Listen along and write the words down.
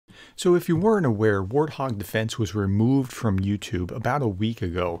So if you weren't aware, Warthog Defense was removed from YouTube about a week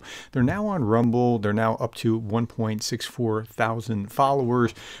ago. They're now on Rumble. They're now up to 1.64 thousand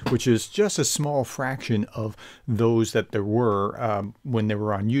followers, which is just a small fraction of those that there were when they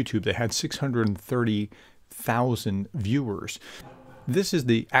were on YouTube. They had 630,000 viewers. This is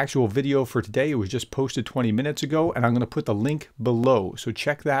the actual video for today. It was just posted 20 minutes ago, and I'm going to put the link below. So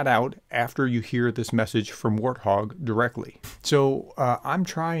check that out after you hear this message from Warthog directly. So I'm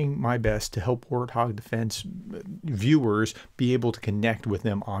trying my best to help Warthog Defense viewers be able to connect with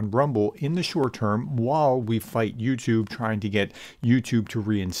them on Rumble in the short term while we fight YouTube, trying to get YouTube to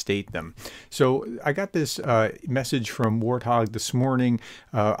reinstate them. So I got this message from Warthog this morning.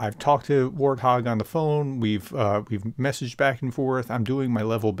 I've talked to Warthog on the phone. We've messaged back and forth. I'm doing my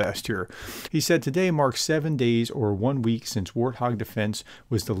level best here. He said today marks 7 days or 1 week since Warthog Defense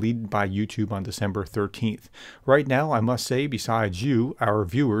was deleted by YouTube on December 13th. Right now, I must say, besides you, our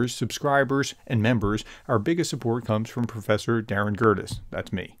viewers, subscribers, and members, our biggest support comes from Professor Darren Gerdes,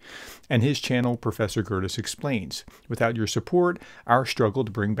 that's me, and his channel, Professor Gerdes Explains. Without your support, our struggle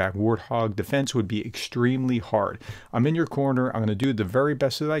to bring back Warthog Defense would be extremely hard. I'm in your corner. I'm going to do the very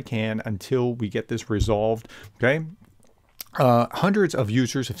best that I can until we get this resolved, okay? Hundreds of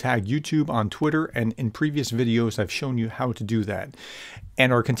users have tagged YouTube on Twitter, and in previous videos I've shown you how to do that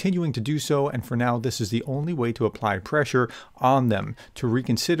and are continuing to do so, and for now this is the only way to apply pressure on them to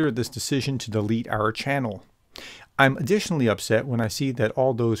reconsider this decision to delete our channel. I'm additionally upset when I see that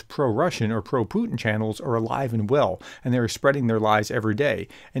all those pro-Russian or pro-Putin channels are alive and well, and they're spreading their lies every day,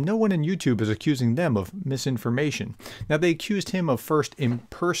 and no one in YouTube is accusing them of misinformation. Now, they accused him of first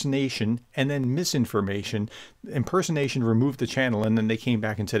impersonation and then misinformation. Impersonation removed the channel, and then they came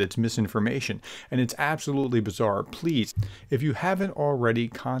back and said it's misinformation, and it's absolutely bizarre. Please, if you haven't already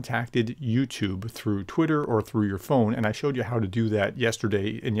contacted YouTube through Twitter or through your phone, and I showed you how to do that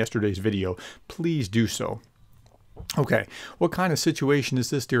yesterday in yesterday's video, please do so. Okay, what kind of situation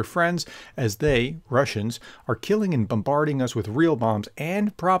is this, dear friends, as they, Russians, are killing and bombarding us with real bombs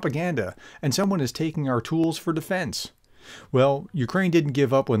and propaganda, and someone is taking our tools for defense? Well, Ukraine didn't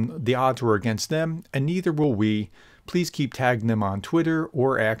give up when the odds were against them, and neither will we. Please keep tagging them on Twitter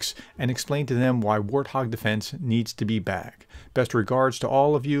or X and explain to them why Warthog Defense needs to be back. Best regards to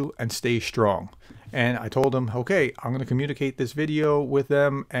all of you, and stay strong. And I told him, okay, I'm going to communicate this video with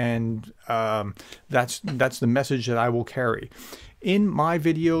them, and that's the message that I will carry. In my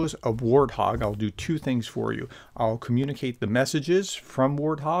videos of Warthog, I'll do two things for you. I'll communicate the messages from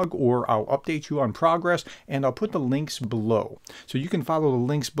Warthog, or I'll update you on progress, and I'll put the links below. So you can follow the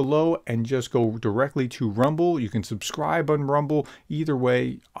links below and just go directly to Rumble. You can subscribe on Rumble. Either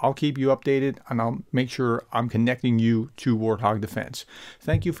way, I'll keep you updated, and I'll make sure I'm connecting you to Warthog Defense.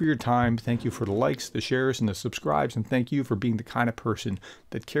 Thank you for your time. Thank you for the likes, the shares, and the subscribes, and thank you for being the kind of person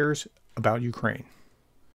that cares about Ukraine.